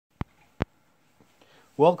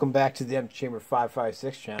Welcome back to the Empty Chamber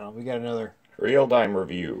 556 channel. We got another Real-time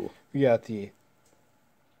review. We got the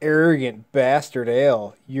Arrogant Bastard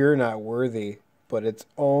Ale. You're not worthy, but it's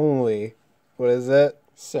only, what is it?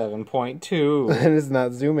 7.2. And it's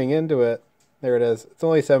not zooming into it. There it is. It's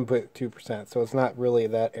only 7.2%, so it's not really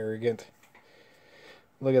that arrogant.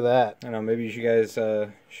 Look at that. I don't know, maybe you guys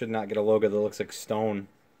should not get a logo that looks like stone.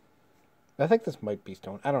 I think this might be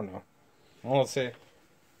stone. I don't know. Well, let's see.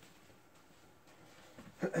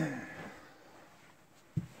 Let's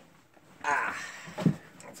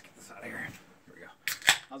get this out of here. Here we go.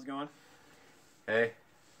 How's it going? Hey.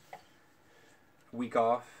 Week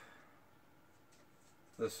off.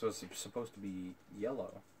 This was supposed to be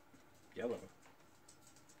yellow. Yellow.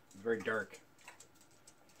 It's very dark.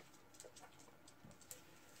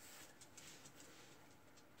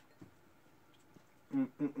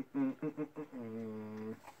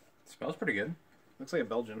 Smells pretty good. Looks like a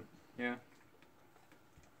Belgian. Yeah.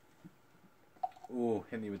 Ooh,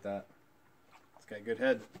 hit me with that. It's got a good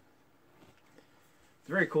head. It's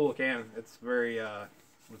a very cool can. It's very,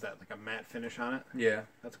 what's that, like a matte finish on it? Yeah.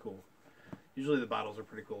 That's cool. Usually the bottles are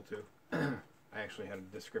pretty cool too. I actually had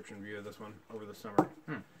a description view of this one over the summer.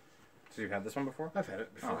 So you've had this one before? I've had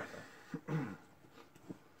it before. Oh, okay.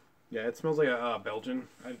 Yeah, it smells like a Belgian.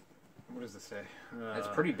 What does this say? It's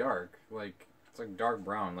pretty dark. Like, it's like dark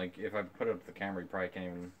brown. Like, if I put it up to the camera, you probably can't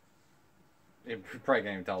even... You probably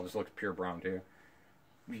can't even tell. It just looks pure brown, too.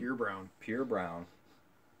 Pure brown. Pure brown.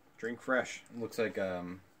 Drink fresh. It looks like, what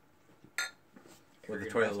the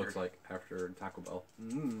toilet looks like after Taco Bell.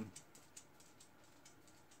 Mmm.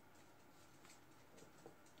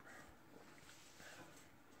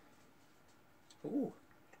 Ooh.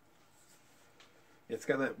 It's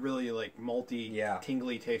got that really like malty,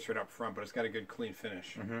 tingly taste right up front, but it's got a good clean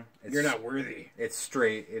finish. You're not worthy. It's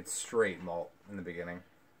straight malt in the beginning.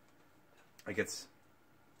 Like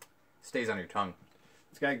stays on your tongue.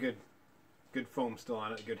 It's got a good foam still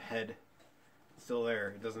on it, a good head still there.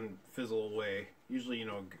 It doesn't fizzle away. Usually, you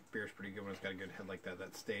know, beer's pretty good when it's got a good head like that.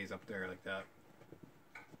 That stays up there like that.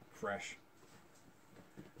 Fresh.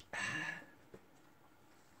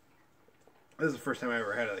 This is the first time I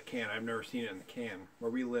ever had it in the can. I've never seen it in the can.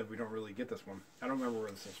 Where we live, we don't really get this one. I don't remember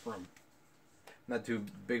where this is from. Not too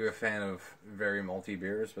big of a fan of very malty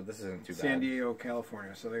beers, but this isn't too bad. San Diego,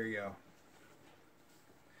 California. So there you go.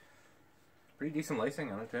 Pretty decent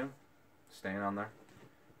lacing on it, too. Staying on there.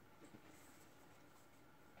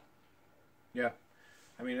 Yeah.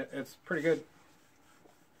 I mean, it's pretty good.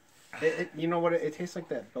 You know what? It tastes like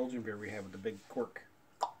that Belgian beer we had with the big cork.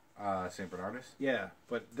 St. Bernardus? Yeah,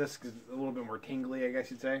 but this is a little bit more tingly, I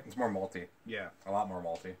guess you'd say. It's more malty. Yeah. A lot more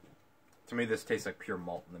malty. To me, this tastes like pure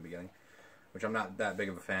malt in the beginning, which I'm not that big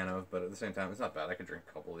of a fan of, but at the same time, it's not bad. I could drink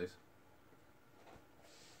a couple of these.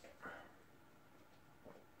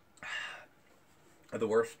 Not the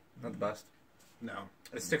worst, not the best. No.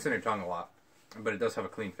 It sticks in your tongue a lot, but it does have a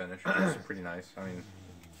clean finish, which is pretty nice. I mean,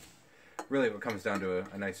 really what comes down to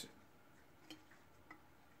a nice...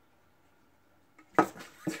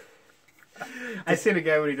 I seen a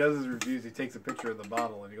guy when he does his reviews, he takes a picture of the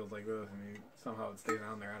bottle and he goes like this, and somehow it stays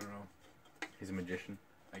on there. I don't know. He's a magician.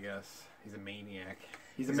 I guess. He's a maniac.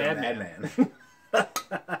 He's a madman.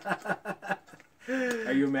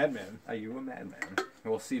 Are you a madman? Are you a madman?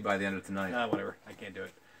 We'll see by the end of tonight. Whatever. I can't do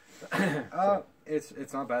it.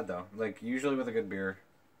 It's not bad though. Like usually with a good beer,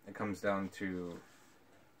 it comes down to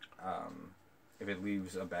if it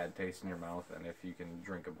leaves a bad taste in your mouth and if you can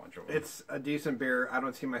drink a bunch of them. It's a decent beer. I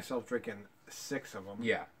don't see myself drinking 6 of them.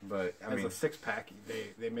 Yeah, but I mean, a 6-pack.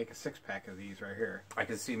 They make a 6-pack of these right here. I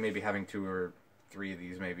could see maybe having 2 or 3 of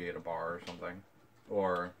these maybe at a bar or something,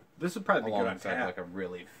 or this would probably be good on tap. Like a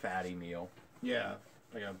really fatty meal. Yeah,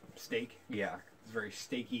 like a steak. Yeah, it's a very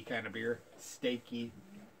steaky kind of beer. Steaky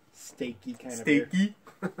kind of beer. Steaky.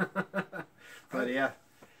 But yeah,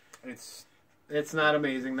 it's not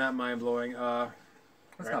amazing, not mind blowing.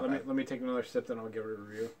 Let me take another sip, then I'll give it a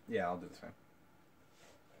review. Yeah, I'll do the same.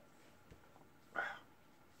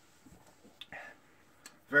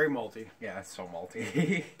 Very malty. Yeah, it's so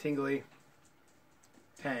malty. Tingly.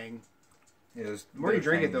 Tang. Yeah, the more you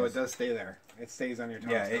drink it, though, it does stay there. It stays on your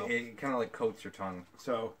tongue. Yeah, it kind of like coats your tongue.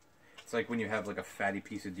 So it's like when you have like a fatty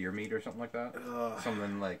piece of deer meat or something like that.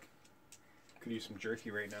 Something like... Could use some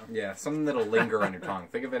jerky right now. Yeah, something that'll linger on your tongue.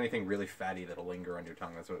 Think of anything really fatty that'll linger on your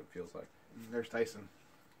tongue. That's what it feels like. There's Tyson.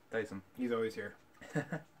 Tyson. He's always here.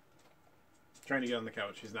 Trying to get on the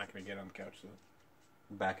couch. He's not going to get on the couch, though.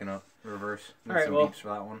 Backing up. Reverse. All right, some well, beeps for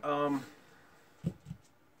that one.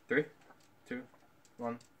 3, 2,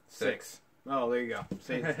 1, 6. Oh, there you go.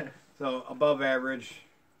 See? So, above average.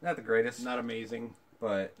 Not the greatest. Not amazing.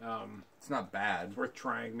 but it's not bad. It's worth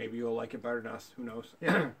trying. Maybe you'll like it better than us. Who knows?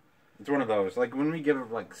 Yeah, it's one of those. Like when we give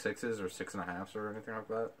it like 6s or 6.5s or anything like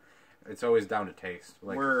that, it's always down to taste.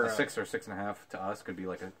 Like We're, a 6 or 6.5 to us could be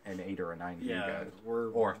like an 8 or a 9 to you guys,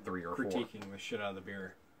 or 3 or 4. Critiquing the shit out of the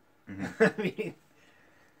beer. Mm-hmm. I mean,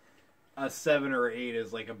 a 7 or 8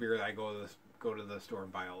 is like a beer that I go to the store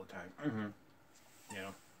and buy all the time. Mm-hmm. You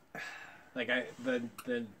know, like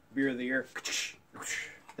the beer of the year.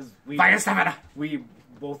 Is we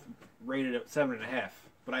both rated it 7.5,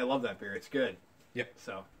 but I love that beer. It's good. Yep.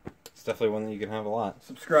 So It's definitely one that you can have a lot.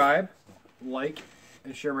 subscribe, like,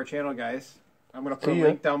 and share my channel, guys. I'm gonna put See a ya.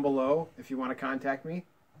 link down below if you want to contact me,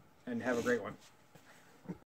 and have a great one.